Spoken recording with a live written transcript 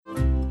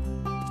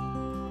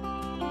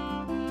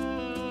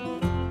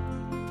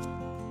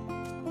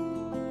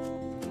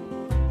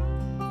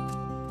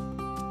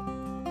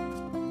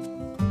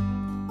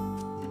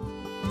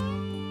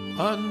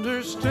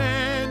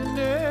Understand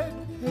it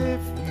if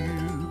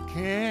you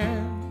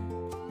can.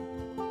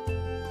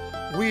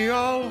 We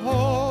all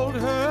hold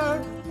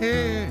her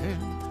in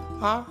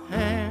our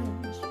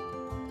hands.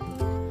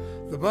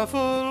 The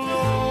buffalo,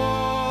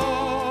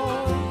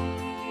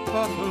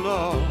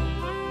 buffalo.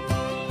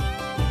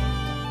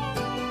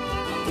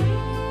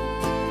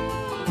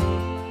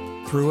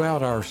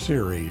 Throughout our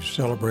series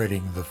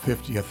celebrating the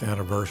 50th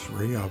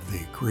anniversary of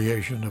the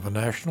creation of a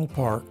national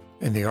park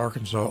in the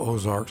Arkansas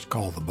Ozarks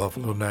called the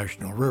Buffalo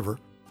National River,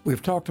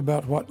 we've talked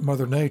about what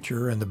Mother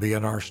Nature and the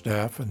BNR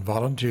staff and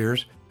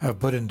volunteers have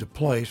put into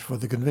place for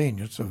the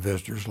convenience of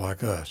visitors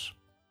like us.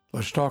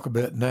 Let's talk a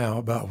bit now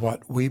about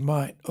what we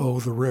might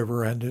owe the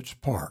river and its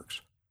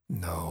parks.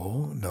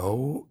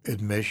 No,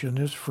 admission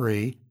is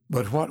free,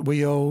 but what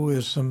we owe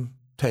is some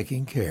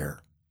taking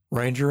care.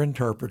 Ranger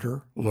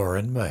Interpreter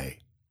Lauren May.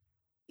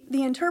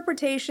 The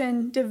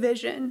Interpretation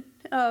Division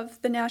of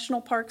the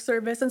National Park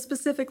Service, and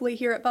specifically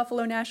here at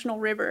Buffalo National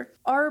River,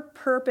 our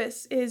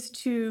purpose is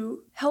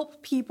to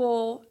help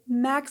people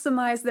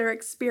maximize their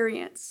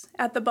experience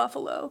at the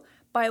Buffalo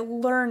by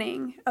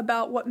learning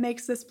about what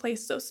makes this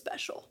place so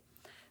special.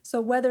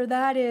 So whether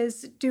that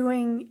is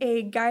doing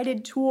a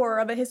guided tour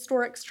of a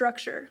historic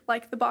structure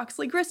like the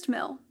Boxley Grist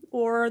Mill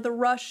or the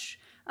Rush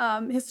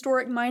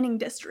Historic Mining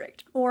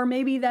District, or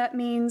maybe that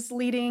means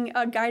leading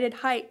a guided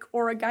hike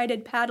or a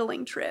guided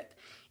paddling trip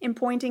in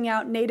pointing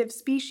out native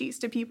species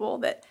to people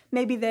that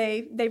maybe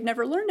they've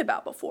never learned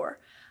about before.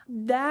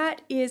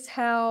 That is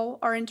how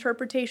our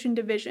Interpretation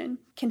Division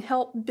can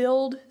help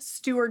build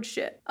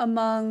stewardship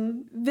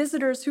among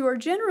visitors who are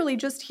generally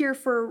just here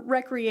for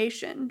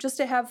recreation, just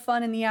to have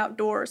fun in the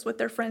outdoors with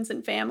their friends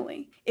and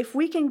family. If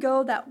we can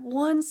go that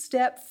one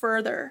step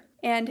further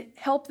and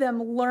help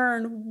them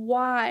learn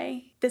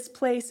why this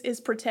place is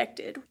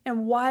protected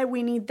and why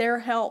we need their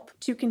help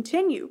to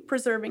continue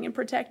preserving and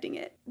protecting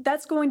it,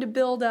 that's going to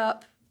build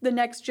up the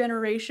next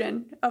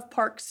generation of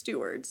park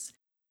stewards.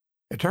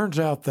 It turns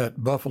out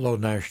that Buffalo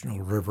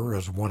National River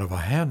is one of a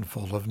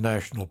handful of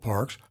national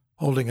parks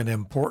holding an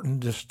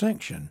important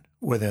distinction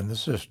within the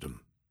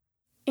system.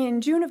 In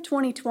June of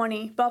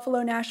 2020,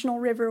 Buffalo National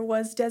River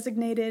was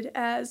designated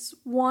as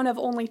one of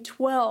only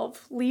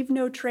 12 Leave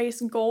No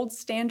Trace Gold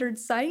Standard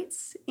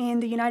sites in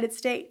the United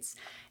States.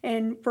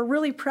 And we're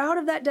really proud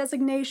of that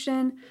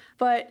designation,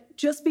 but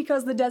just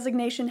because the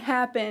designation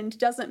happened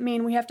doesn't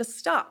mean we have to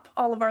stop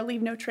all of our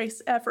Leave No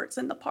Trace efforts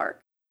in the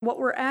park. What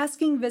we're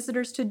asking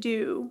visitors to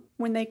do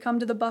when they come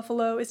to the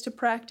Buffalo is to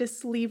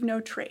practice Leave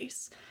No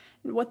Trace.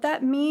 And what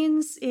that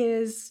means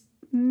is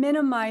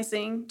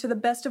minimizing to the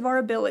best of our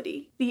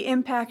ability the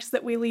impacts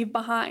that we leave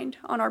behind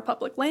on our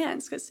public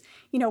lands. Because,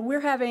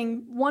 we're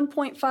having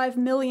 1.5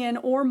 million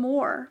or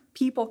more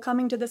people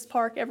coming to this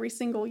park every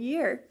single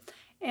year.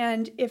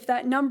 And if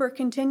that number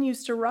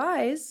continues to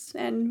rise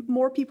and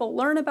more people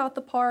learn about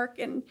the park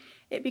and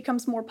it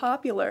becomes more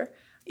popular,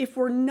 if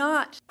we're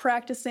not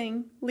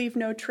practicing Leave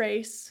No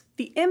Trace,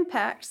 the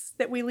impacts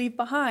that we leave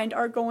behind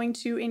are going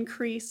to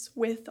increase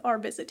with our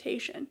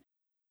visitation.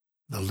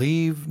 The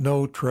Leave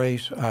No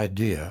Trace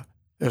idea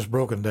is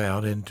broken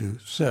down into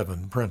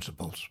 7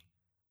 principles.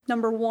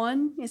 Number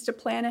 1 is to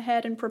plan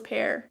ahead and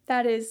prepare.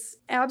 That is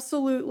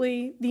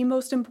absolutely the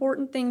most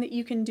important thing that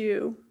you can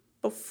do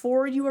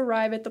before you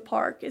arrive at the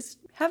park, is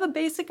have a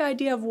basic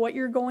idea of what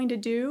you're going to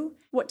do,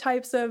 what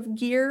types of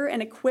gear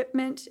and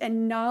equipment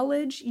and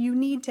knowledge you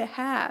need to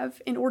have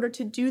in order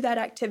to do that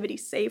activity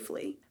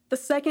safely. The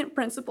second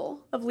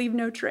principle of Leave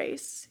No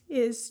Trace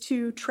is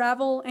to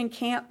travel and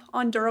camp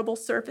on durable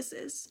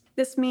surfaces.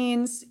 This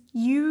means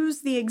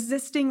use the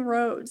existing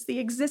roads, the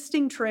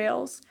existing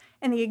trails,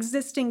 and the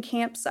existing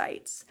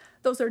campsites.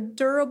 Those are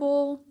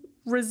durable,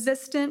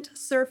 resistant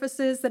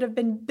surfaces that have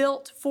been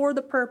built for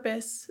the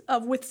purpose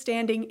of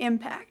withstanding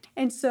impact.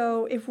 And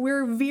so if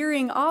we're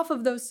veering off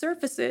of those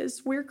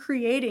surfaces, we're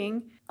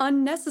creating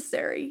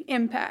unnecessary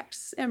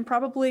impacts and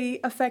probably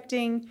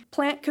affecting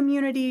plant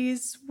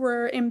communities.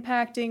 We're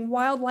impacting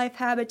wildlife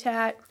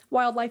habitat,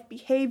 wildlife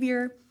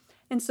behavior.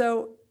 And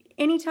so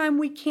anytime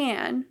we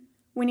can,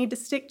 we need to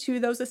stick to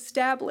those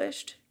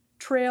established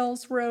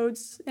trails,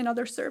 roads, and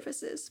other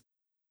surfaces.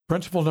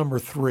 Principle number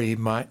 3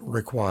 might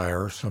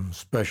require some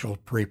special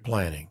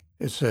pre-planning.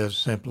 It says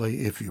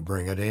simply, if you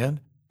bring it in,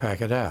 pack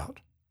it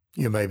out.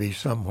 You may be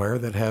somewhere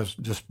that has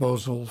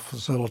disposal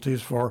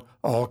facilities for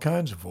all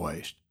kinds of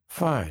waste.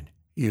 Fine,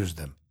 use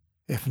them.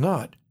 If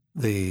not,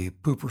 the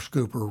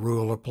pooper-scooper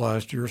rule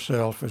applies to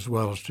yourself as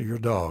well as to your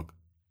dog.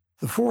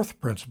 The 4th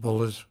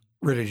principle is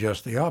really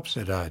just the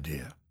opposite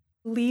idea.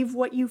 Leave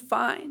what you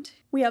find.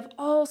 We have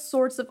all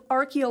sorts of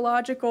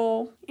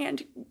archaeological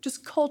and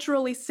just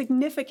culturally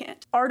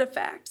significant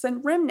artifacts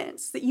and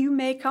remnants that you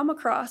may come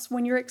across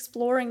when you're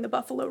exploring the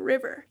Buffalo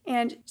River.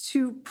 And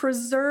to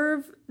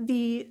preserve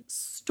the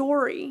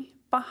story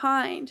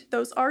behind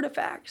those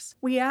artifacts,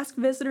 we ask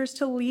visitors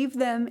to leave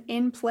them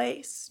in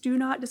place. Do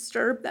not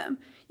disturb them.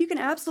 You can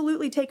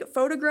absolutely take a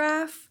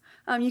photograph.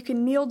 You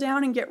can kneel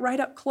down and get right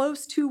up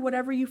close to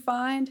whatever you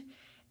find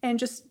and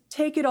just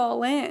take it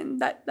all in.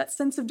 That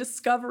sense of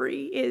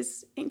discovery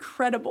is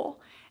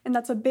incredible. And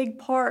that's a big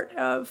part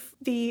of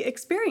the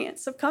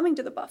experience of coming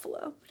to the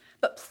buffalo.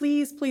 But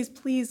please, please,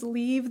 please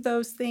leave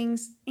those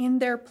things in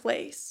their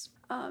place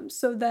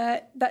so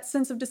that that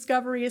sense of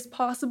discovery is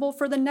possible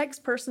for the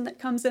next person that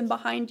comes in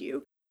behind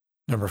you.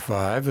 Number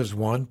 5 is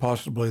one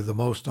possibly the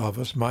most of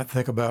us might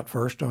think about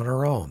first on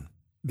our own.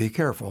 Be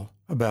careful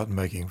about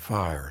making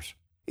fires.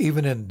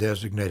 Even in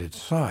designated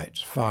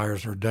sites,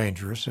 fires are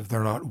dangerous if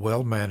they're not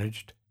well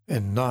managed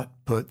and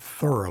not put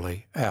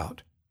thoroughly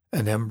out.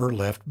 An ember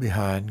left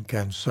behind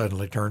can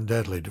suddenly turn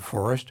deadly to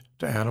forest,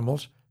 to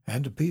animals,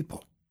 and to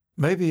people.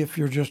 Maybe if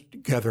you're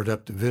just gathered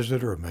up to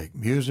visit or make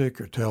music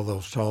or tell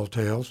those tall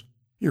tales,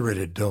 you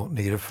really don't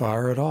need a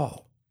fire at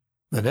all.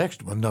 The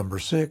next one, number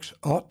 6,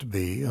 ought to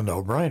be a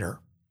no-brainer.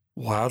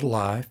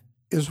 Wildlife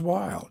is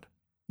wild.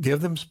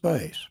 Give them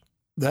space.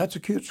 That's a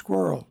cute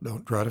squirrel.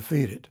 Don't try to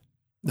feed it.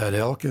 That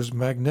elk is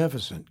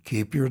magnificent.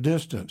 Keep your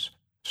distance.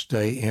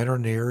 Stay in or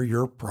near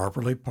your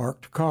properly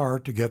parked car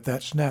to get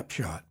that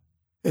snapshot.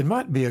 It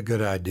might be a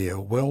good idea,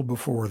 well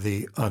before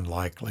the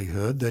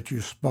unlikelihood that you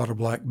spot a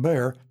black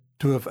bear,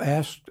 to have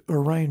asked a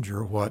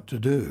ranger what to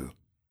do.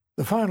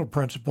 The final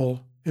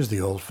principle is the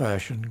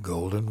old-fashioned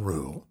golden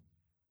rule.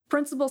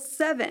 Principle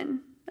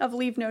 7 of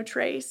Leave No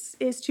Trace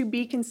is to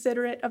be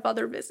considerate of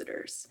other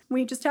visitors.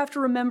 We just have to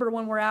remember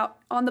when we're out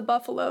on the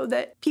buffalo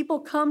that people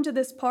come to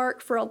this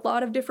park for a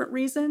lot of different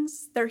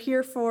reasons. They're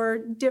here for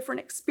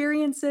different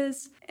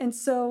experiences. And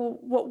so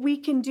what we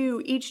can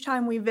do each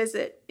time we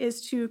visit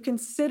is to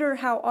consider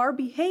how our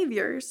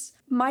behaviors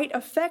might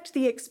affect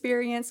the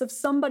experience of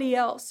somebody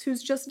else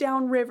who's just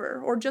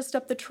downriver or just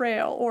up the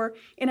trail or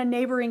in a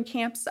neighboring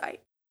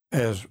campsite.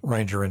 As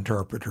Ranger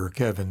Interpreter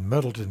Kevin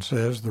Middleton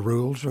says, the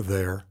rules are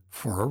there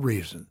for a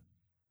reason.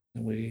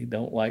 We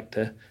don't like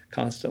to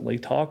constantly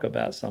talk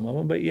about some of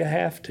them, but you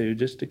have to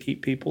just to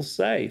keep people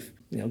safe.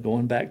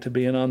 Going back to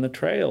being on the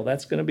trail,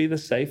 that's going to be the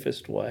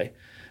safest way.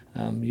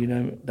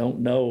 You don't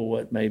know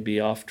what may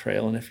be off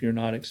trail, and if you're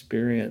not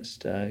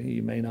experienced,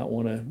 you may not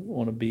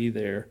want to be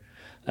there.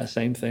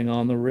 Same thing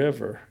on the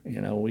river.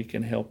 We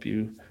can help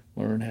you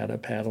learn how to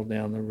paddle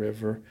down the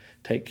river,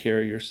 take care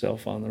of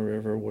yourself on the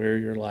river, wear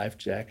your life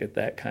jacket,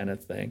 that kind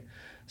of thing.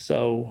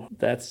 So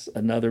that's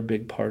another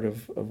big part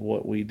of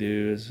what we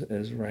do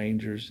as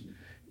rangers,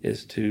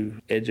 is to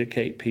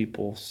educate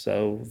people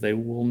so they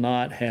will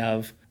not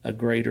have a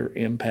greater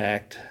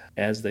impact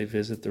as they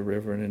visit the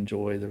river and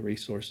enjoy the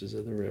resources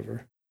of the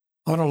river.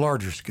 On a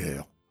larger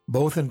scale,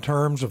 both in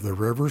terms of the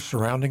river's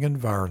surrounding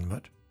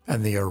environment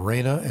and the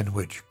arena in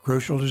which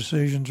crucial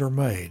decisions are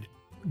made,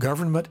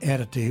 government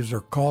entities are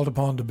called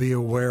upon to be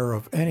aware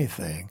of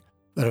anything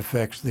that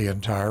affects the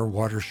entire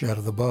watershed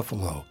of the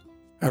buffalo.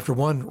 After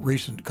one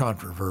recent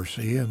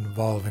controversy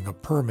involving a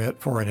permit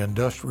for an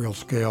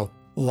industrial-scale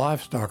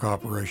livestock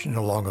operation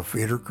along a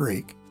feeder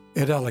creek,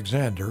 Ed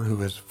Alexander,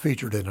 who is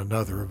featured in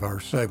another of our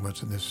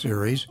segments in this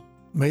series,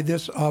 made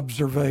this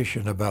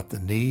observation about the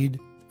need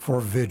for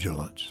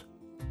vigilance.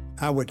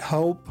 I would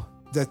hope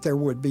that there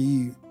would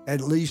be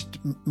at least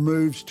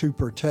moves to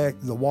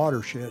protect the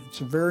watershed.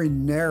 It's a very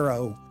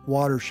narrow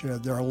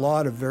watershed. There are a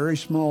lot of very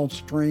small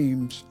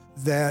streams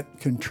that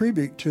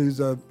contribute to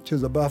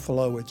the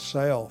buffalo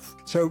itself.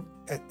 So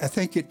I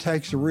think it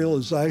takes a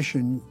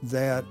realization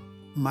that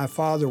my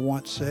father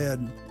once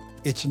said,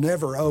 it's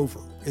never over.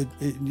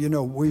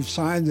 We've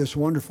signed this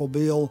wonderful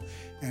bill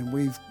and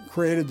we've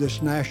created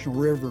this national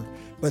river,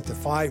 but the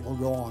fight will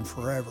go on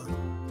forever.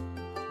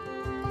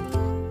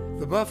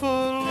 The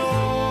buffalo,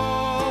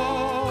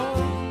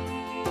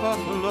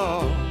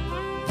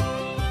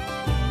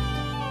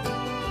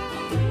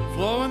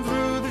 flowing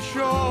through the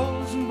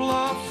shoals and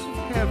bluffs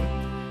of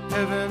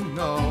heaven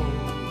knows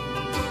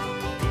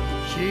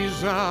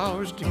she's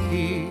ours to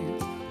keep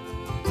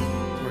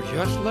or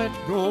just let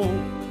go.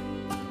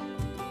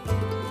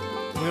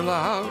 Will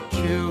our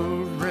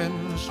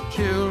children's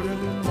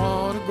children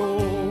want to go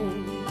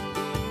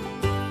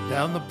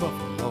down the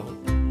buffalo?